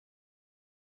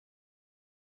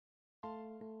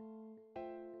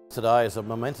Today is a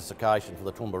momentous occasion for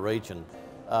the Toowoomba region.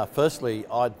 Firstly,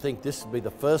 I think this will be the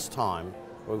first time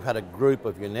we've had a group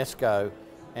of UNESCO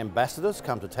ambassadors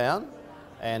come to town,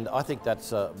 and I think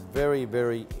that's a very,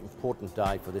 very important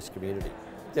day for this community.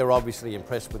 They're obviously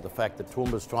impressed with the fact that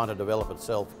Toowoomba is trying to develop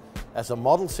itself as a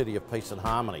model city of peace and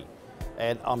harmony,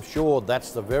 and I'm sure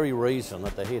that's the very reason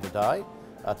that they're here today,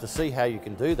 to see how you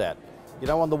can do that. You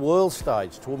know, on the world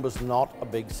stage, Toowoomba's not a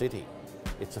big city.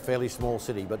 It's a fairly small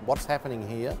city, but what's happening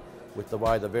here with the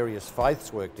way the various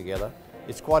faiths work together,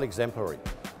 it's quite exemplary.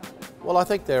 Well, I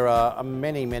think there are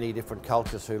many, many different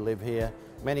cultures who live here,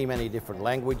 many, many different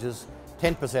languages.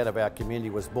 10% of our community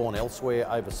was born elsewhere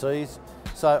overseas.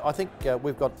 So I think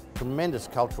we've got tremendous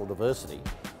cultural diversity,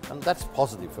 and that's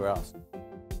positive for us.